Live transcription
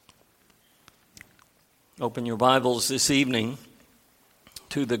Open your Bibles this evening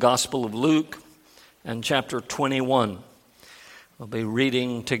to the Gospel of Luke and chapter 21. We'll be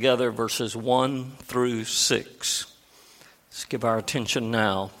reading together verses 1 through 6. Let's give our attention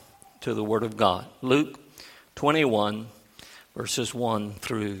now to the Word of God. Luke 21, verses 1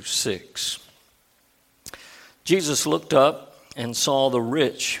 through 6. Jesus looked up and saw the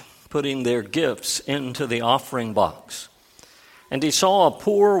rich putting their gifts into the offering box. And he saw a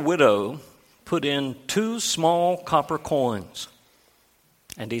poor widow put in 2 small copper coins.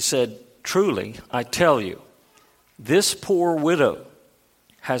 And he said, "Truly, I tell you, this poor widow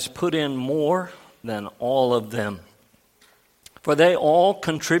has put in more than all of them. For they all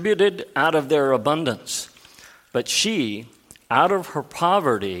contributed out of their abundance, but she, out of her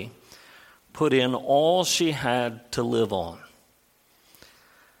poverty, put in all she had to live on."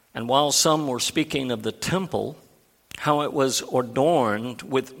 And while some were speaking of the temple, how it was adorned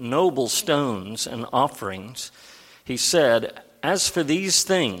with noble stones and offerings, he said, "As for these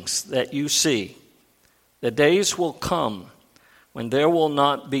things that you see, the days will come when there will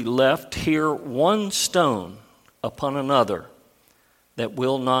not be left here one stone upon another that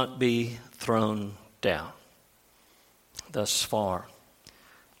will not be thrown down." Thus far,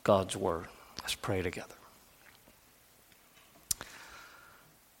 God's word. Let's pray together.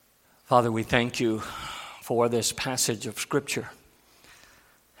 Father, we thank you for this passage of Scripture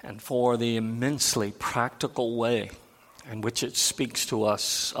and for the immensely practical way in which it speaks to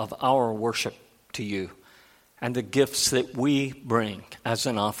us of our worship to you and the gifts that we bring as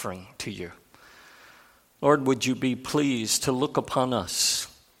an offering to you. Lord, would you be pleased to look upon us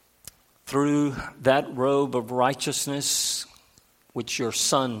through that robe of righteousness which your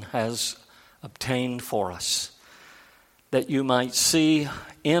Son has obtained for us, that you might see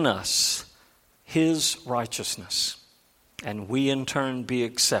in us his righteousness, and we in turn be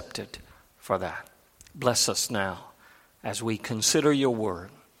accepted for that. Bless us now as we consider your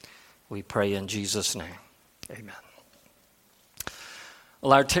word. We pray in Jesus' name. Amen.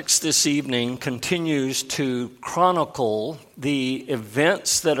 Well, our text this evening continues to chronicle the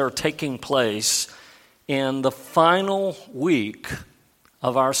events that are taking place in the final week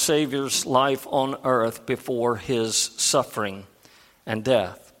of our Savior's life on earth before his suffering and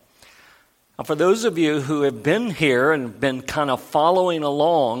death. Now, for those of you who have been here and been kind of following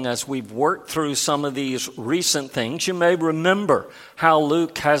along as we've worked through some of these recent things, you may remember how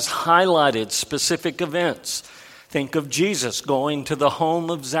Luke has highlighted specific events. Think of Jesus going to the home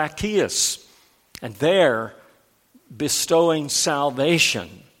of Zacchaeus and there bestowing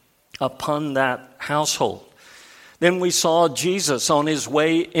salvation upon that household. Then we saw Jesus on his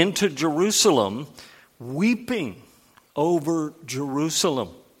way into Jerusalem weeping over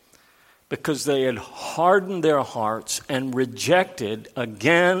Jerusalem because they had hardened their hearts and rejected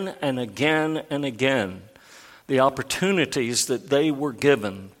again and again and again the opportunities that they were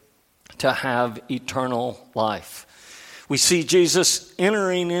given to have eternal life. We see Jesus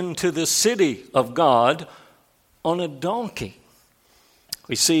entering into the city of God on a donkey.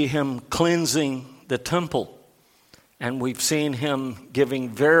 We see him cleansing the temple. And we've seen him giving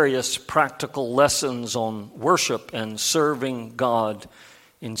various practical lessons on worship and serving God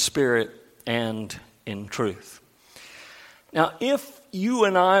in spirit and in truth. Now, if you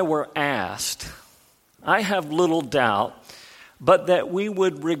and I were asked, I have little doubt, but that we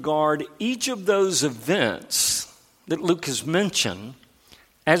would regard each of those events that Luke has mentioned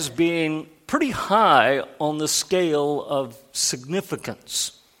as being pretty high on the scale of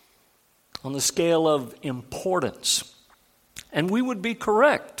significance, on the scale of importance. And we would be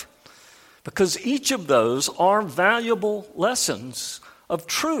correct, because each of those are valuable lessons of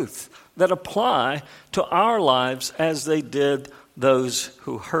truth that apply to our lives as they did those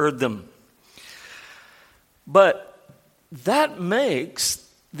who heard them. But that makes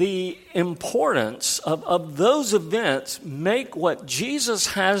the importance of those events make what Jesus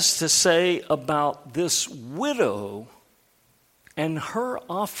has to say about this widow and her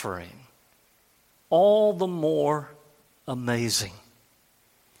offering all the more amazing.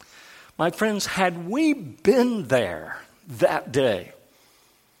 My friends, had we been there that day,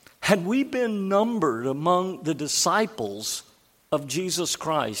 had we been numbered among the disciples of Jesus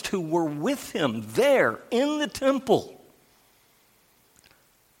Christ who were with him there in the temple,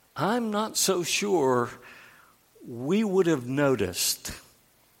 I'm not so sure we would have noticed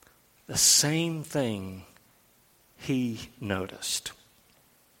the same thing he noticed.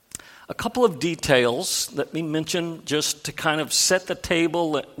 A couple of details let me mention just to kind of set the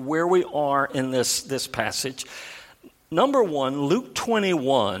table where we are in this passage. Number one, Luke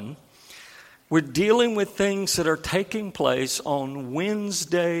 21, we're dealing with things that are taking place on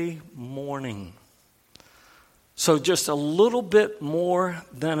Wednesday morning. So just a little bit more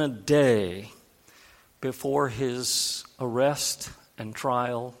than a day before his arrest and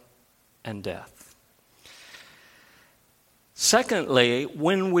trial and death. Secondly,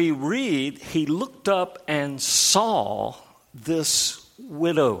 when we read, he looked up and saw this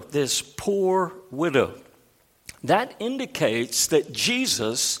widow, this poor widow. That indicates that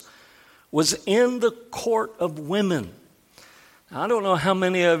Jesus was in the court of women. I don't know how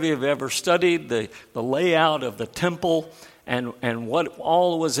many of you have ever studied the layout of the temple and what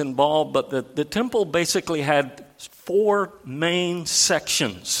all was involved, but the temple basically had 4 main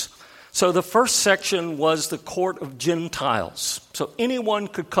sections. So the first section was the court of Gentiles. So anyone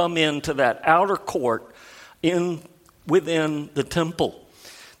could come into that outer court within the temple.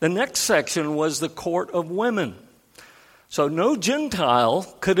 The next section was the court of women. So no Gentile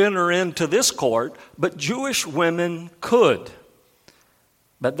could enter into this court, but Jewish women could.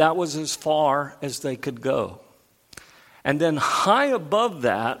 But that was as far as they could go. And then high above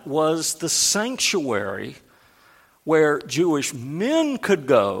that was the sanctuary where Jewish men could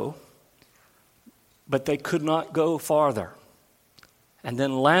go, but they could not go farther. And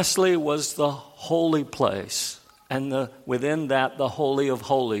then lastly was the holy place, and within that the Holy of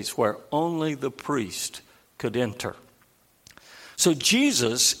Holies, where only the priest could enter. So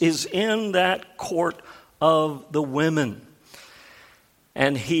Jesus is in that court of the women.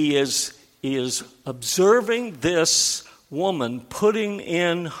 And he is observing this woman putting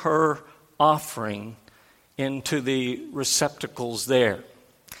in her offering into the receptacles there.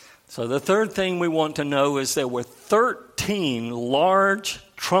 So the third thing we want to know is there were 13 large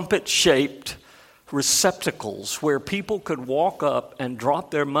trumpet-shaped receptacles where people could walk up and drop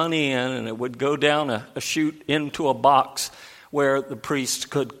their money in, and it would go down a chute into a box where the priest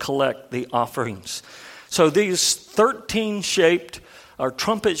could collect the offerings. So these 13-shaped or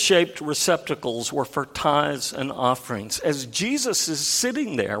trumpet-shaped receptacles were for tithes and offerings. As Jesus is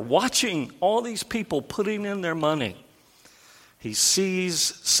sitting there watching all these people putting in their money, he sees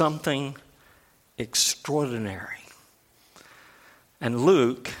something extraordinary. And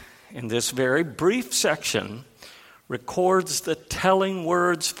Luke, in this very brief section, records the telling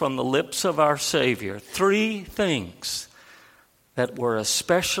words from the lips of our Savior. 3 things that were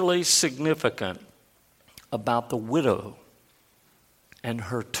especially significant about the widow and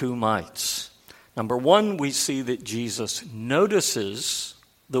her 2 mites. Number 1, we see that Jesus notices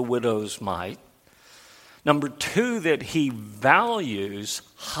the widow's mite. Number 2, that he values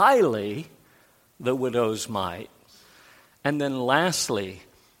highly the widow's mite. And then lastly,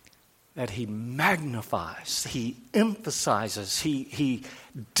 that he magnifies, he emphasizes, he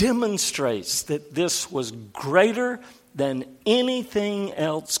demonstrates that this was greater than anything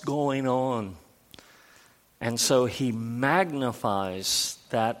else going on. And so he magnifies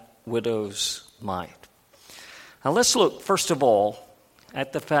that widow's mite. Now let's look, first of all,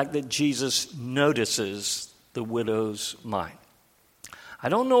 at the fact that Jesus notices the widow's mite. I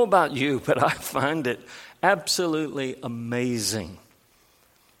don't know about you, but I find it absolutely amazing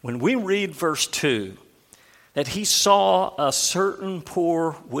when we read verse 2 that he saw a certain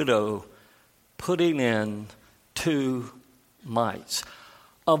poor widow putting in 2 mites.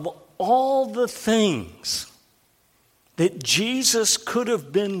 Of all the things that Jesus could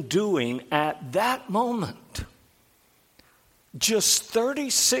have been doing at that moment, just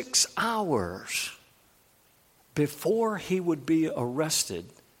 36 hours before he would be arrested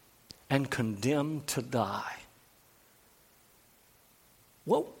and condemned to die.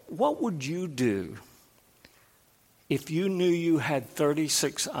 What would you do if you knew you had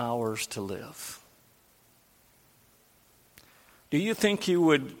 36 hours to live? Do you think you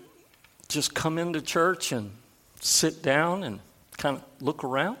would just come into church and sit down and kind of look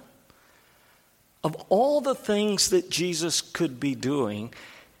around? Of all the things that Jesus could be doing,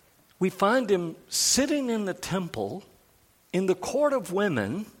 we find him sitting in the temple, in the court of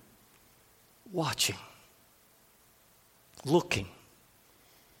women, watching, looking,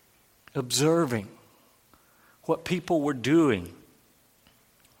 observing what people were doing.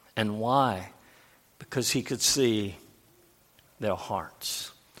 And why? Because he could see their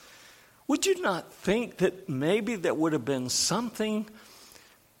hearts. Would you not think that maybe there would have been something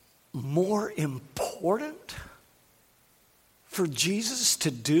more important for Jesus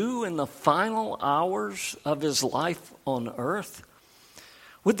to do in the final hours of his life on earth?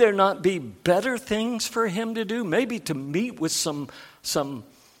 Would there not be better things for him to do? Maybe to meet with some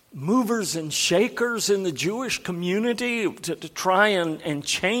movers and shakers in the Jewish community to try and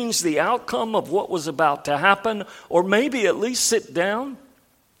change the outcome of what was about to happen, or maybe at least sit down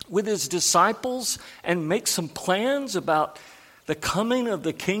with his disciples and make some plans about the coming of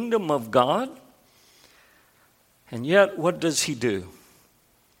the kingdom of God? And yet, what does he do?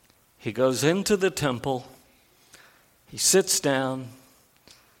 He goes into the temple, he sits down,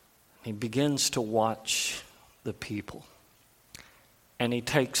 he begins to watch the people. And he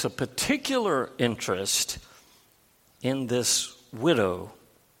takes a particular interest in this widow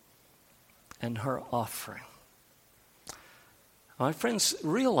and her offering. My friends,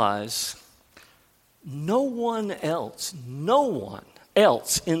 realize no one else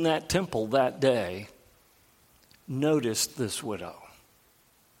in that temple that day noticed this widow,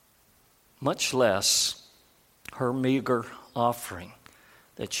 much less her meager offering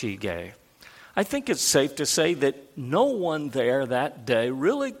that she gave. I think it's safe to say that no one there that day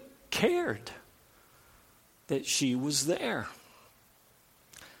really cared that she was there.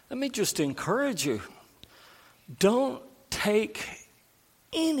 Let me just encourage you, don't take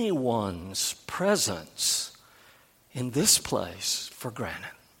anyone's presence in this place for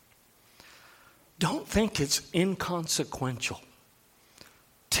granted. Don't think it's inconsequential.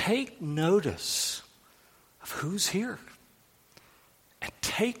 Take notice of who's here. And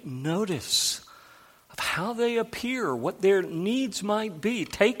take notice of how they appear, what their needs might be.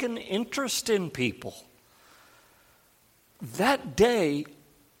 Take an interest in people. That day,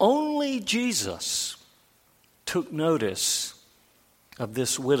 only Jesus took notice of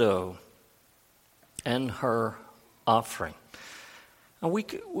this widow and her offering. And we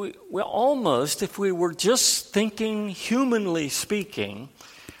almost, if we were just thinking humanly speaking,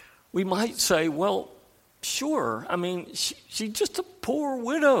 we might say, well, sure, I mean, she's just a poor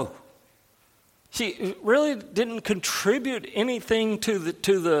widow. She really didn't contribute anything to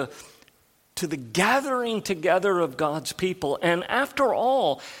the gathering together of God's people. And after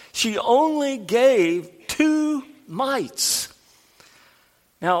all, she only gave 2 mites.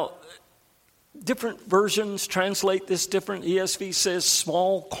 Now, different versions translate this different. ESV says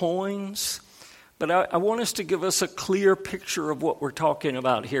small coins. But I want us to give us a clear picture of what we're talking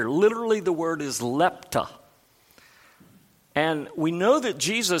about here. Literally, the word is lepta. And we know that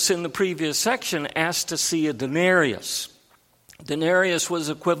Jesus, in the previous section, asked to see a denarius. Denarius was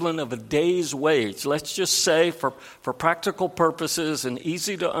equivalent of a day's wage. Let's just say, for practical purposes and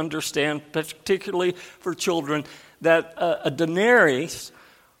easy to understand, particularly for children, that a denarius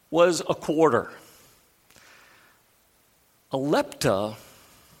was a quarter. A lepta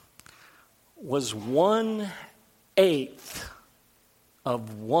was 1/8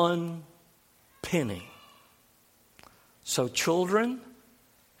 of 1 penny. So children,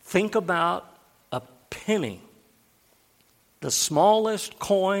 think about a penny. The smallest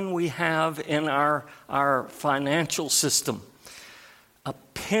coin we have in our financial system. A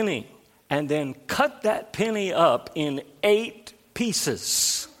penny. And then cut that penny up in 8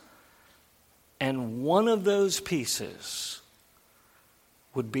 pieces. And one of those pieces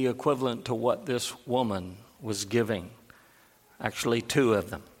would be equivalent to what this woman was giving. Actually, 2 of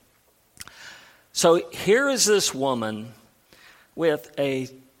them. So here is this woman with a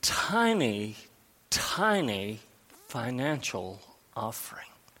tiny, tiny financial offering.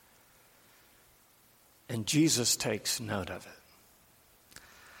 And Jesus takes note of it.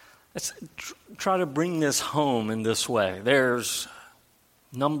 Let's try to bring this home in this way. There's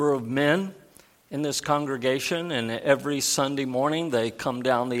a number of men in this congregation, and every Sunday morning they come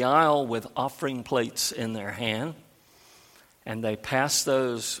down the aisle with offering plates in their hand, and they pass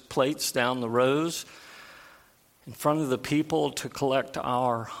those plates down the rows in front of the people to collect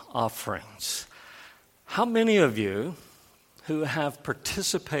our offerings. How many of you who have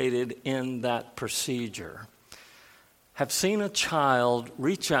participated in that procedure have seen a child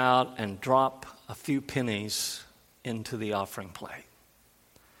reach out and drop a few pennies into the offering plate?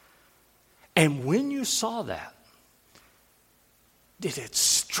 And when you saw that, did it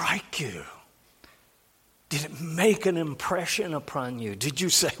strike you? Did it make an impression upon you? Did you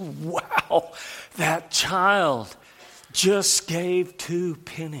say, wow, that child just gave 2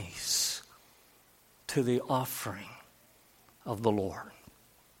 pennies to the offering of the Lord?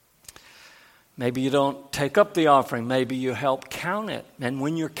 Maybe you don't take up the offering. Maybe you help count it. And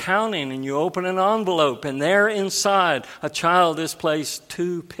when you're counting and you open an envelope and there inside a child has placed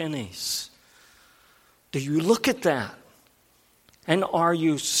 2 pennies. Do you look at that? And are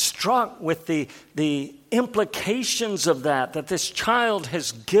you struck with the implications of that this child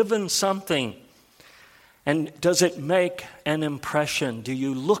has given something? And does it make an impression? Do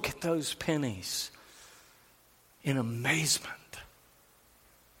you look at those pennies in amazement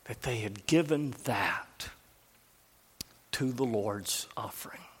that they had given that to the Lord's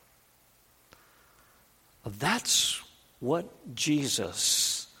offering? That's what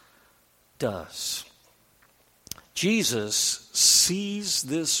Jesus does. Jesus sees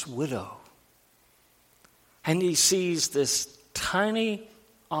this widow And he sees this tiny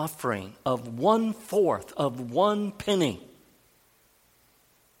offering of 1/4 of 1 penny.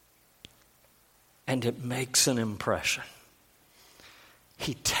 And it makes an impression.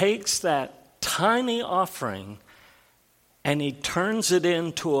 He takes that tiny offering and he turns it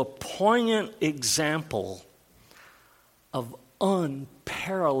into a poignant example of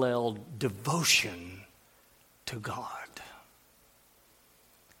unparalleled devotion to God.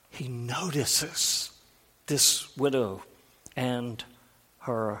 He notices this widow and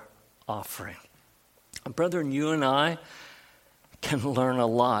her offering. Brethren, you and I can learn a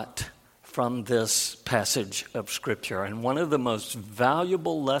lot from this passage of Scripture. And one of the most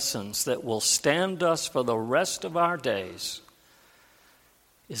valuable lessons that will stand us for the rest of our days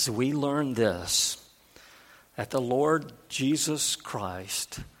is we learn this, that the Lord Jesus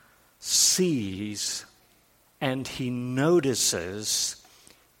Christ sees and he notices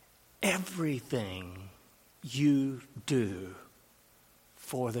everything you do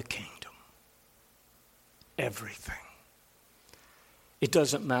for the kingdom. Everything. It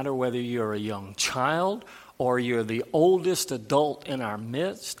doesn't matter whether you're a young child or you're the oldest adult in our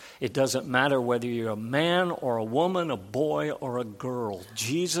midst. It doesn't matter whether you're a man or a woman, a boy or a girl.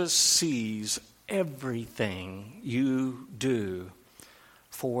 Jesus sees everything you do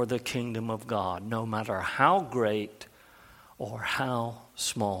for the kingdom of God, no matter how great or how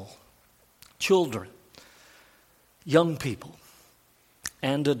small. Children, young people,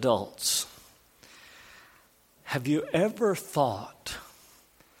 and adults, have you ever thought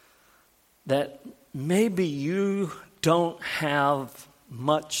that maybe you don't have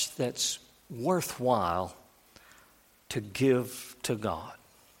much that's worthwhile to give to God?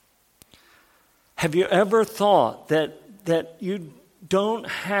 Have you ever thought that you don't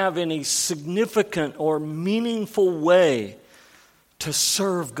have any significant or meaningful way to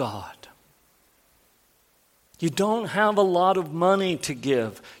serve God? You don't have a lot of money to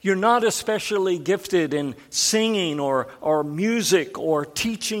give. You're not especially gifted in singing or music or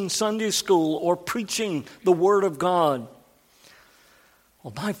teaching Sunday school or preaching the Word of God.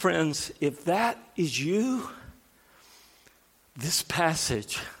 Well, my friends, if that is you, this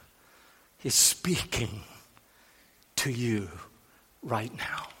passage is speaking to you right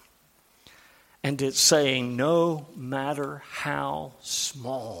now. And it's saying, no matter how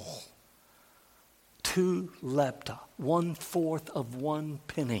small, 2 lepta, 1/4 of 1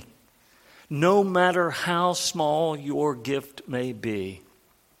 penny. No matter how small your gift may be,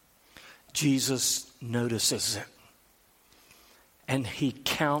 Jesus notices it. And he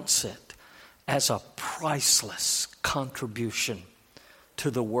counts it as a priceless contribution to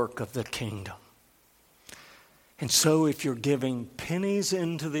the work of the kingdom. And so if you're giving pennies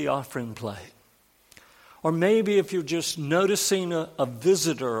into the offering plate, or maybe if you're just noticing a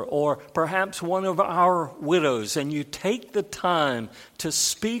visitor or perhaps one of our widows and you take the time to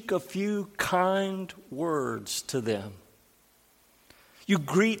speak a few kind words to them. You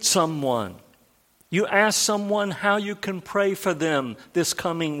greet someone. You ask someone how you can pray for them this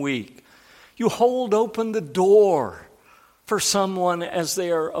coming week. You hold open the door for someone as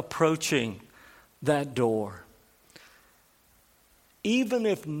they are approaching that door. Even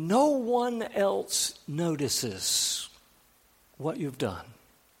if no one else notices what you've done,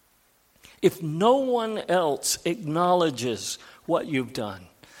 if no one else acknowledges what you've done,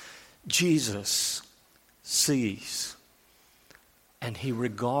 Jesus sees and he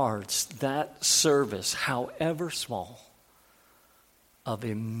regards that service, however small, of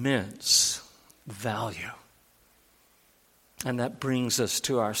immense value. And that brings us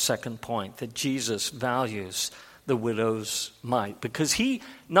to our second point, that Jesus values the widow's mite, because he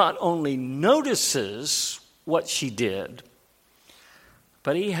not only notices what she did,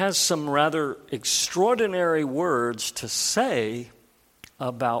 but he has some rather extraordinary words to say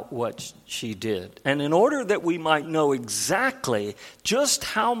about what she did. And in order that we might know exactly just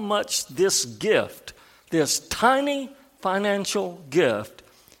how much this gift, this tiny financial gift,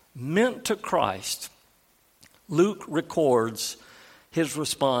 meant to Christ, Luke records his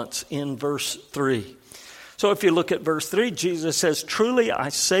response in verse 3. So if you look at verse 3, Jesus says, "Truly I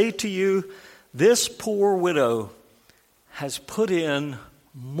say to you, this poor widow has put in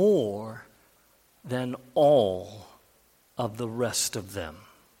more than all of the rest of them."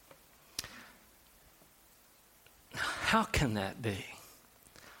 How can that be?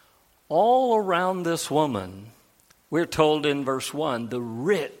 All around this woman, we're told in verse 1, the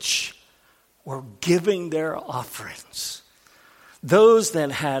rich were giving their offerings. Those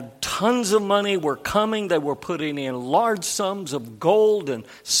that had tons of money were coming. They were putting in large sums of gold and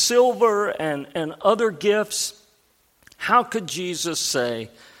silver and other gifts. How could Jesus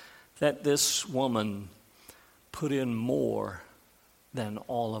say that this woman put in more than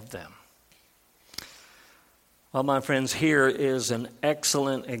all of them. Well, my friends, here is an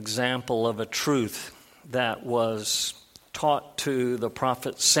excellent example of a truth that was taught to the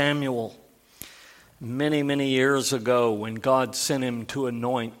prophet Samuel many, many years ago when God sent him to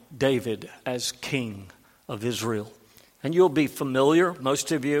anoint David as king of Israel. And you'll be familiar,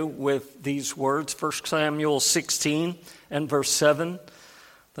 most of you, with these words, 1 Samuel 16 and verse 7.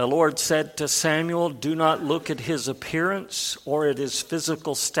 The Lord said to Samuel, "Do not look at his appearance or at his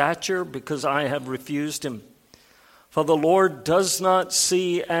physical stature, because I have refused him. For the Lord does not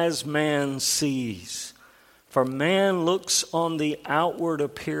see as man sees. For man looks on the outward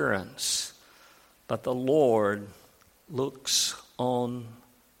appearance, but the Lord looks on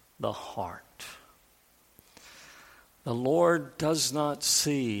the heart." The Lord does not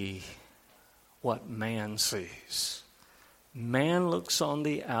see what man sees. Man looks on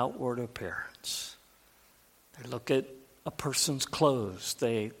the outward appearance. They look at a person's clothes.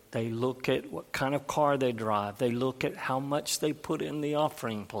 They look at what kind of car they drive. They look at how much they put in the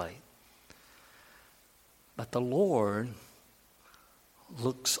offering plate. But the Lord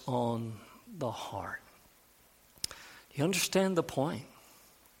looks on the heart. Do you understand the point?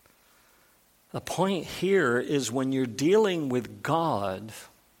 The point here is when you're dealing with God,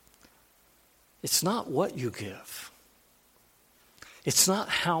 it's not what you give. It's not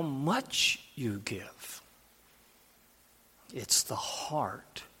how much you give. It's the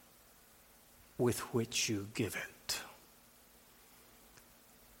heart with which you give it.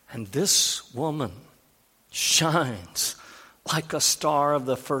 And this woman shines like a star of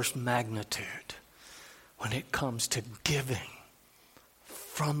the first magnitude when it comes to giving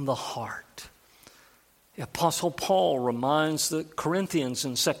from the heart. The Apostle Paul reminds the Corinthians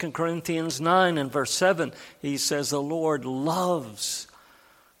in 2 Corinthians 9 and verse 7, he says, "The Lord loves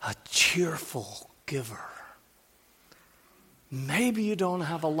a cheerful giver." Maybe you don't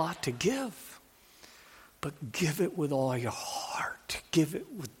have a lot to give, but give it with all your heart. Give it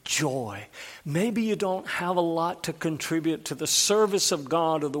with joy. Maybe you don't have a lot to contribute to the service of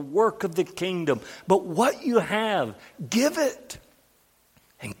God or the work of the kingdom, but what you have, give it,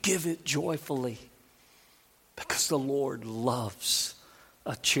 and give it joyfully. Because the Lord loves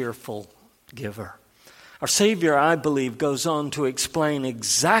a cheerful giver. Our Savior, I believe, goes on to explain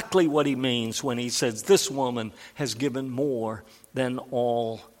exactly what he means when he says this woman has given more than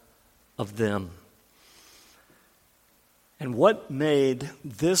all of them. And what made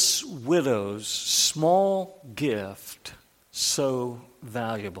this widow's small gift so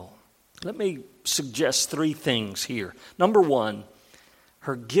valuable? Let me suggest three things here. Number one,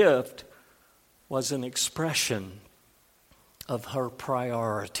 her gift was an expression of her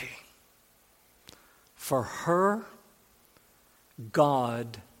priority. For her,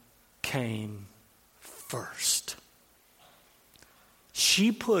 God came first.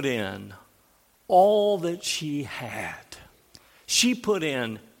 She put in all that she had. She put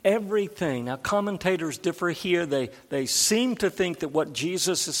in everything. Now, commentators differ here. They seem to think that what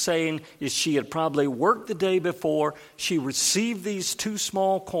Jesus is saying is she had probably worked the day before. She received these 2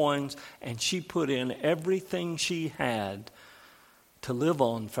 small coins, and she put in everything she had to live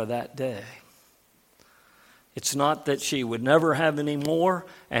on for that day. It's not that she would never have any more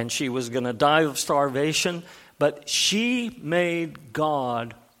and she was going to die of starvation, but she made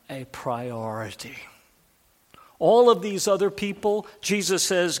God a priority. All of these other people, Jesus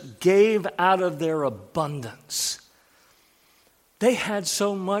says, gave out of their abundance. They had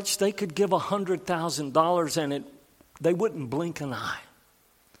so much they could give $100,000 and they wouldn't blink an eye.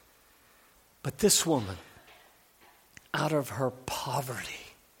 But this woman, out of her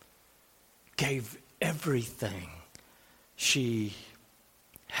poverty, gave everything she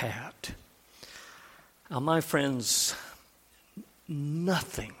had. Now, my friends,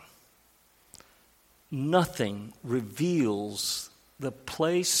 nothing reveals the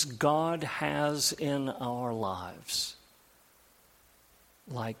place God has in our lives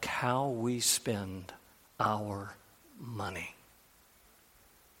like how we spend our money.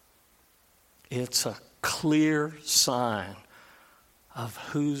 It's a clear sign of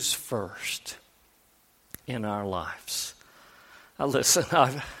who's first in our lives. Now listen,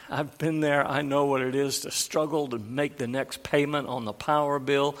 I've been there. I know what it is to struggle to make the next payment on the power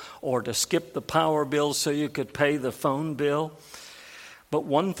bill or to skip the power bill so you could pay the phone bill. But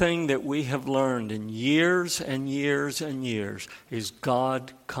one thing that we have learned in years and years and years is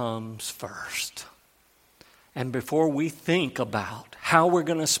God comes first. And before we think about how we're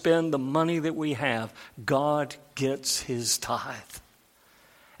going to spend the money that we have, God gets his tithe.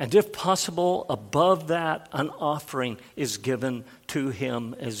 And if possible, above that, an offering is given to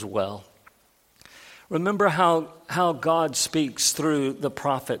him as well. Remember how God speaks through the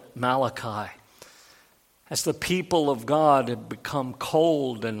prophet Malachi. As the people of God have become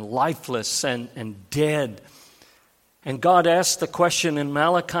cold and lifeless and dead. And God asked the question in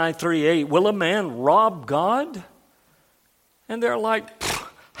Malachi 3:8, will a man rob God? And they're like,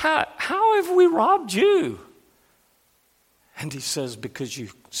 how have we robbed you? And he says, because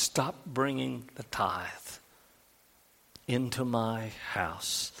you stopped bringing the tithe into my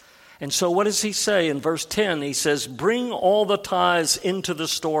house. And so what does he say in verse 10? He says, bring all the tithes into the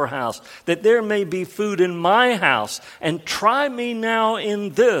storehouse, that there may be food in my house. And try me now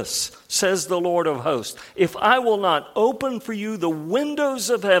in this, says the Lord of hosts, if I will not open for you the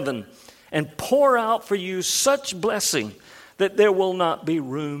windows of heaven and pour out for you such blessing that there will not be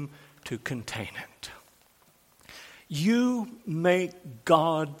room to contain it. You make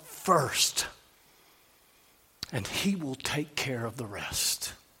God first, and he will take care of the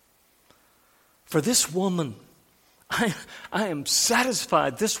rest. For this woman, I am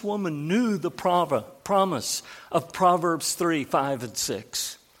satisfied this woman knew the promise of Proverbs 3, 5, and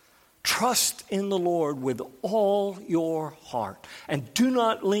 6. Trust in the Lord with all your heart, and do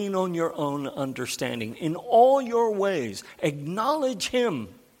not lean on your own understanding. In all your ways, acknowledge him,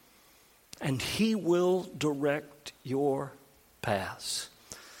 and he will direct your paths.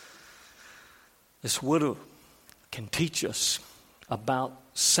 This widow can teach us about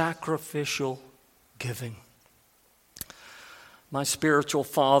sacrificial giving. My spiritual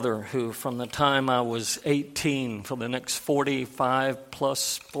father, who from the time I was 18 for the next 45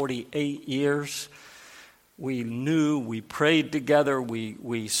 plus 48 years, we prayed together,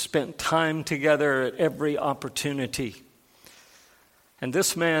 we spent time together at every opportunity. And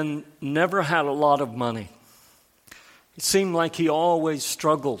this man never had a lot of money. It seemed like he always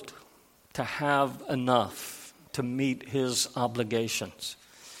struggled to have enough to meet his obligations.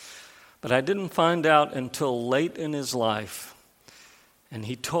 But I didn't find out until late in his life. And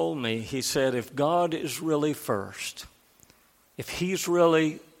he told me, he said, if God is really first, if he's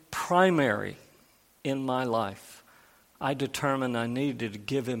really primary in my life, I determined I needed to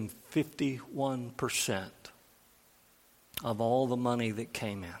give him 51% of all the money that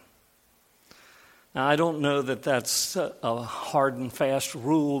came in. Now, I don't know that that's a hard and fast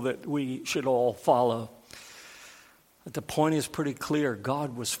rule that we should all follow. But the point is pretty clear.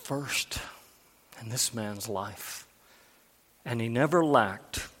 God was first in this man's life. And he never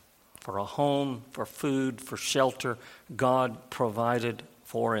lacked for a home, for food, for shelter. God provided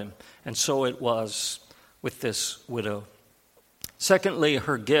for him. And so it was with this widow. Secondly,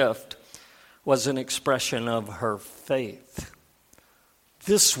 her gift was an expression of her faith.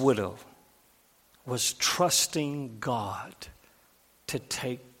 This widow was trusting God to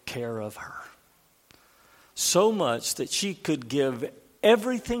take care of her. So much that she could give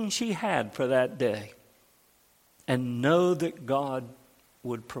everything she had for that day and know that God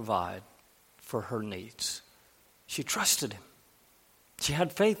would provide for her needs. She trusted him. She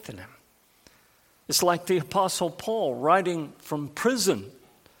had faith in him. It's like the Apostle Paul writing from prison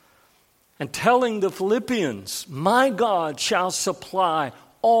and telling the Philippians, my God shall supply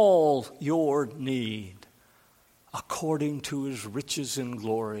all your need according to his riches and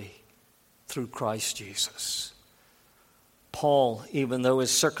glory through Christ Jesus. Paul, even though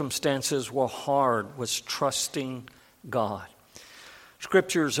his circumstances were hard, was trusting God.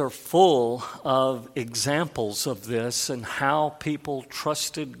 Scriptures are full of examples of this and how people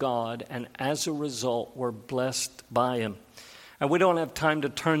trusted God and as a result were blessed by him. And we don't have time to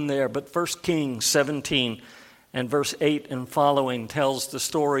turn there, but 1 Kings 17 and verse 8 and following tells the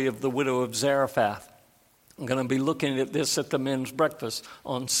story of the widow of Zarephath. I'm going to be looking at this at the men's breakfast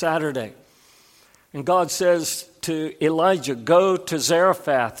on Saturday. And God says to Elijah, go to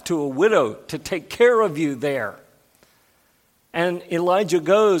Zarephath, to a widow, to take care of you there. And Elijah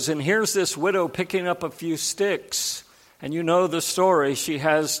goes, and here's this widow picking up a few sticks. And you know the story. She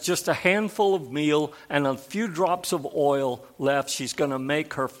has just a handful of meal and a few drops of oil left. She's going to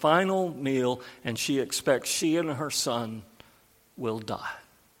make her final meal, and she expects she and her son will die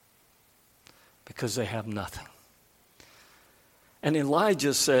because they have nothing. And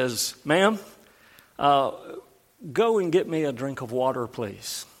Elijah says, ma'am, go and get me a drink of water,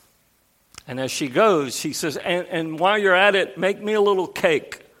 please. And as she goes, she says, and while you're at it, make me a little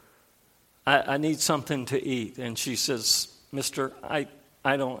cake. I need something to eat. And she says, mister, I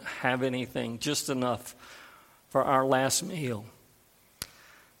don't have anything, just enough for our last meal.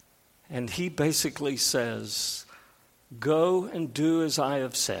 And he basically says, go and do as I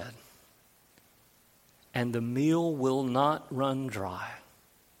have said, and the meal will not run dry,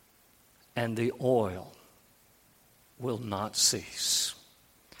 and the oil will not cease.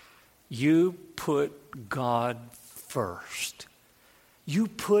 You put God first. You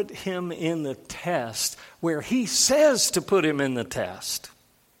put him in the test where he says to put him in the test.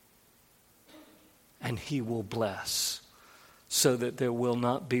 And he will bless so that there will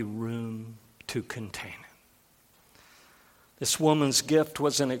not be room to contain it. This woman's gift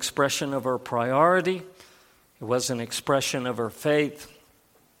was an expression of her priority. It was an expression of her faith.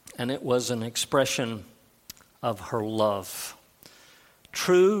 And it was an expression of her love.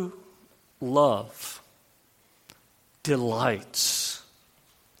 True love delights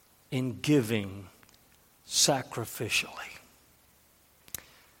in giving sacrificially.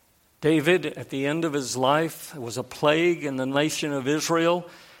 David, at the end of his life, there was a plague in the nation of Israel,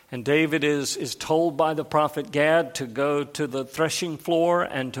 and David is told by the prophet Gad to go to the threshing floor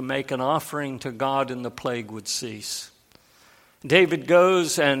and to make an offering to God, and the plague would cease. David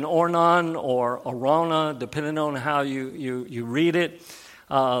goes, and Ornan or Araunah, depending on how you read it,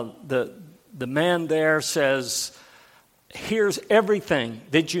 the man there says, here's everything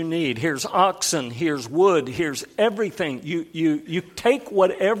that you need. Here's oxen, here's wood, here's everything. You take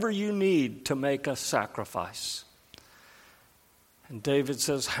whatever you need to make a sacrifice. And David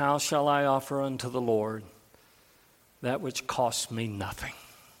says, how shall I offer unto the Lord that which costs me nothing?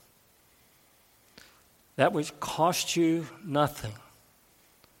 That which costs you nothing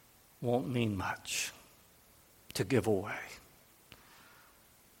won't mean much to give away.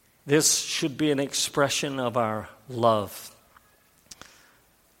 This should be an expression of our love.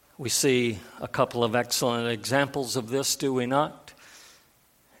 We see a couple of excellent examples of this, do we not?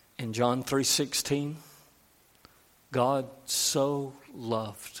 In John 3:16, God so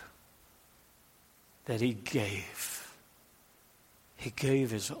loved that he gave. He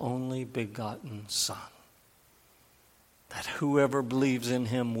gave his only begotten Son, that whoever believes in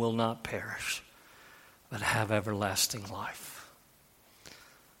him will not perish, but have everlasting life.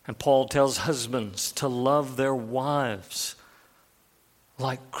 And Paul tells husbands to love their wives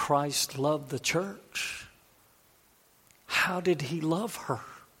like Christ loved the church. How did he love her?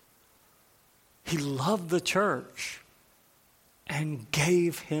 He loved the church and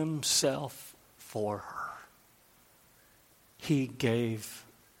gave himself for her. He gave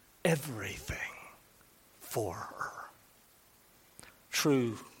everything for her.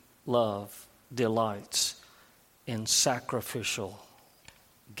 True love delights in sacrificial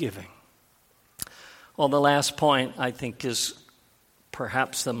giving. Well, the last point, I think, is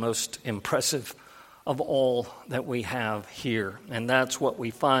perhaps the most impressive of all that we have here. And that's what we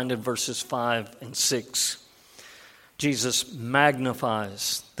find in verses 5 and 6. Jesus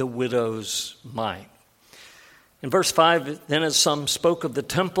magnifies the widow's mite. In verse 5, then as some spoke of the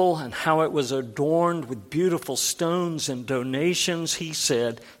temple and how it was adorned with beautiful stones and donations, he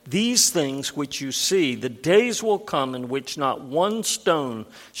said, these things which you see, the days will come in which not one stone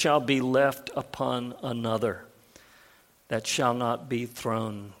shall be left upon another, that shall not be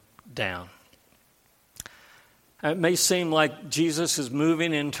thrown down. It may seem like Jesus is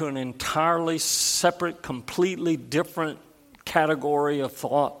moving into an entirely separate, completely different category of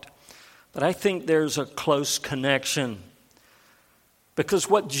thought. But I think there's a close connection. Because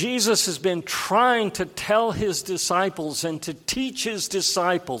what Jesus has been trying to tell his disciples and to teach his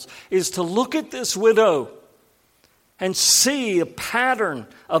disciples is to look at this widow and see a pattern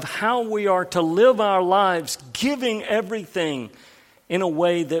of how we are to live our lives, giving everything in a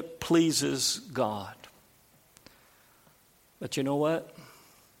way that pleases God. But you know what?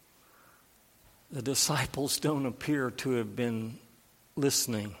 The disciples don't appear to have been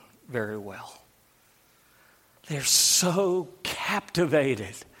listening very well. They're so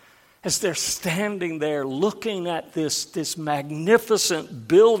captivated as they're standing there looking at this magnificent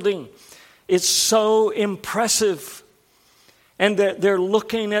building. It's so impressive. And they're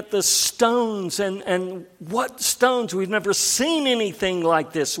looking at the stones and what stones? We've never seen anything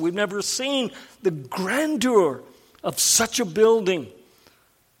like this. We've never seen the grandeur of such a building.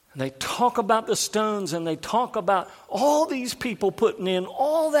 And they talk about the stones and they talk about all these people putting in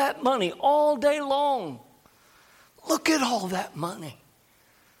all that money all day long. Look at all that money.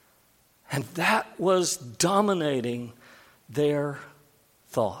 And that was dominating their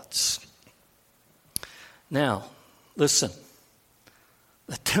thoughts. Now, listen.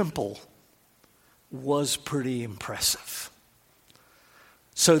 The temple was pretty impressive.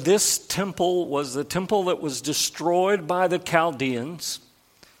 So this temple was the temple that was destroyed by the Chaldeans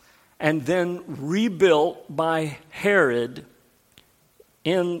and then rebuilt by Herod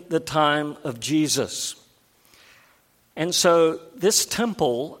in the time of Jesus. And so this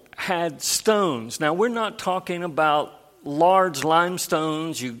temple had stones. Now, we're not talking about large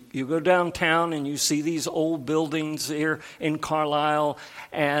limestones. You go downtown and you see these old buildings here in Carlisle,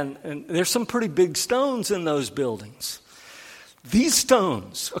 and there's some pretty big stones in those buildings. These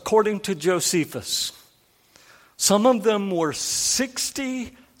stones, according to Josephus, some of them were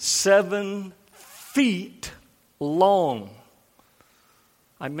 67 feet long.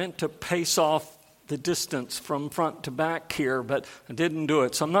 I meant to pace off the distance from front to back here, but I didn't do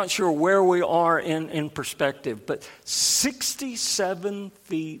it. So I'm not sure where we are in perspective, but 67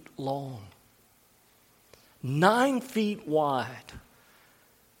 feet long, 9 feet wide,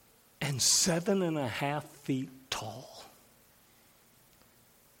 and 7.5 feet tall.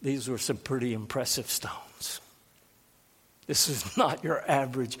 These were some pretty impressive stones. This is not your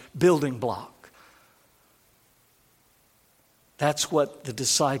average building block. That's what the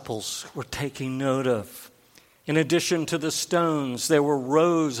disciples were taking note of. In addition to the stones, there were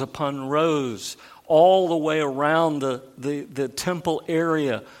rows upon rows all the way around the temple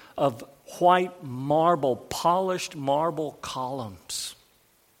area of white marble, polished marble columns.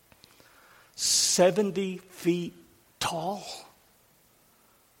 70 feet tall.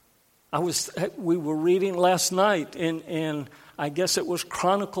 We were reading last night in I guess it was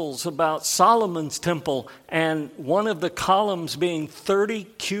Chronicles about Solomon's temple, and one of the columns being 30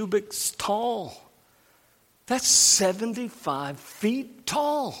 cubits tall. That's 75 feet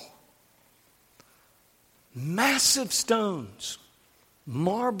tall. Massive stones,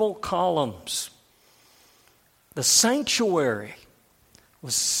 marble columns. The sanctuary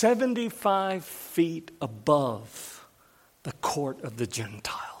was 75 feet above the court of the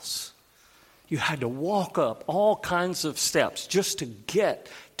Gentiles. You had to walk up all kinds of steps just to get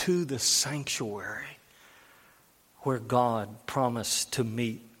to the sanctuary where God promised to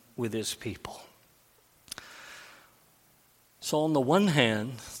meet with his people. So on the one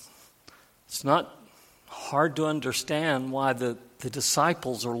hand, it's not hard to understand why the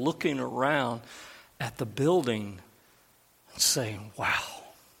disciples are looking around at the building and saying, wow.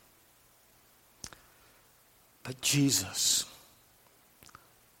 But Jesus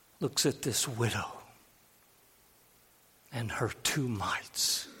looks at this widow and her 2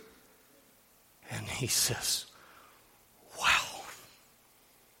 mites, and he says, wow,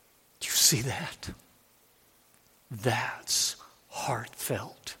 do you see that? That's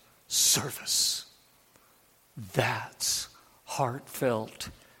heartfelt service. That's heartfelt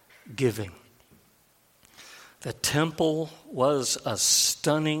giving. The temple was a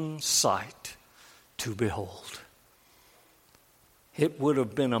stunning sight to behold. It would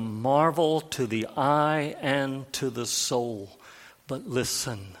have been a marvel to the eye and to the soul. But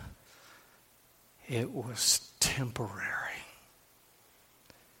listen, it was temporary.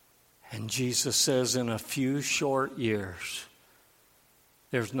 And Jesus says in a few short years,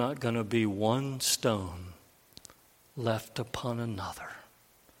 there's not going to be one stone left upon another.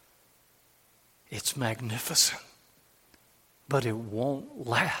 It's magnificent, but it won't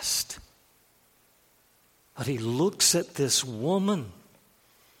last. But he looks at this woman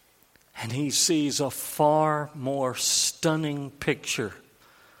and he sees a far more stunning picture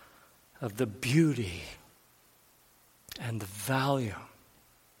of the beauty and the value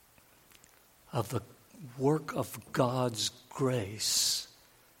of the work of God's grace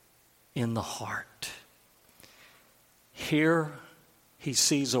in the heart. Here he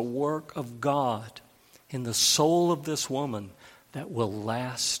sees a work of God in the soul of this woman that will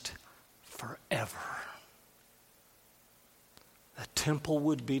last forever. The temple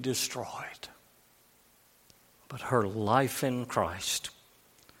would be destroyed, but her life in Christ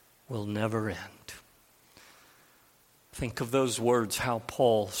will never end. Think of those words, how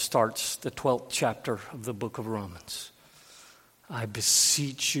Paul starts the 12th chapter of the book of Romans. I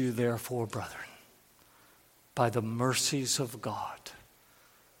beseech you, therefore, brethren, by the mercies of God,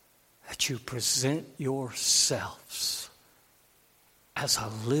 that you present yourselves as a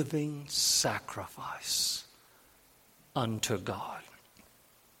living sacrifice unto God.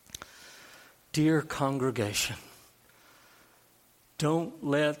 Dear congregation, don't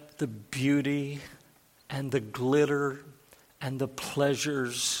let the beauty and the glitter and the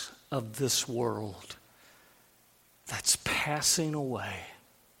pleasures of this world that's passing away,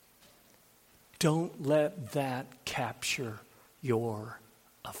 don't let that capture your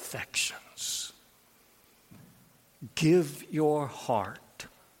affections. Give your heart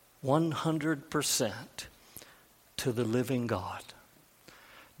 100% to the living God.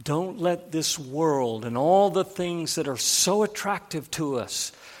 Don't let this world and all the things that are so attractive to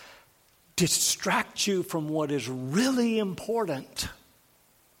us distract you from what is really important.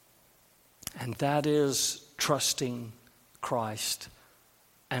 And that is trusting Christ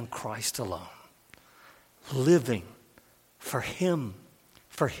and Christ alone. Living for Him,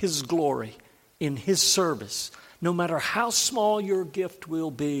 for His glory, in His service. No matter how small your gift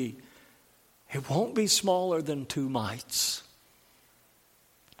will be, it won't be smaller than 2 mites.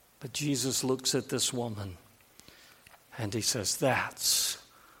 But Jesus looks at this woman and He says, that's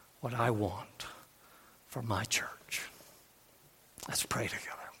what I want for my church. Let's pray together.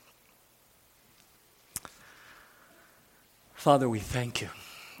 Father, we thank You.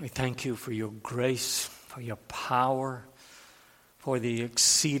 We thank You for Your grace, for Your power, for the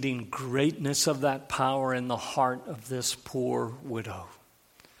exceeding greatness of that power in the heart of this poor widow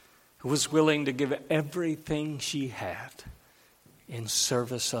who was willing to give everything she had in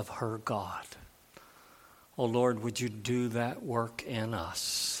service of her God. Oh Lord, would You do that work in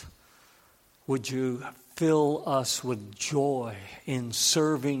us? Would You fill us with joy in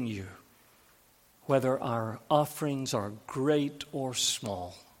serving You, whether our offerings are great or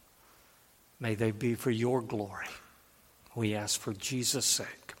small? May they be for Your glory. We ask for Jesus'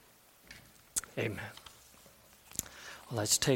 sake. Amen. Well, let's take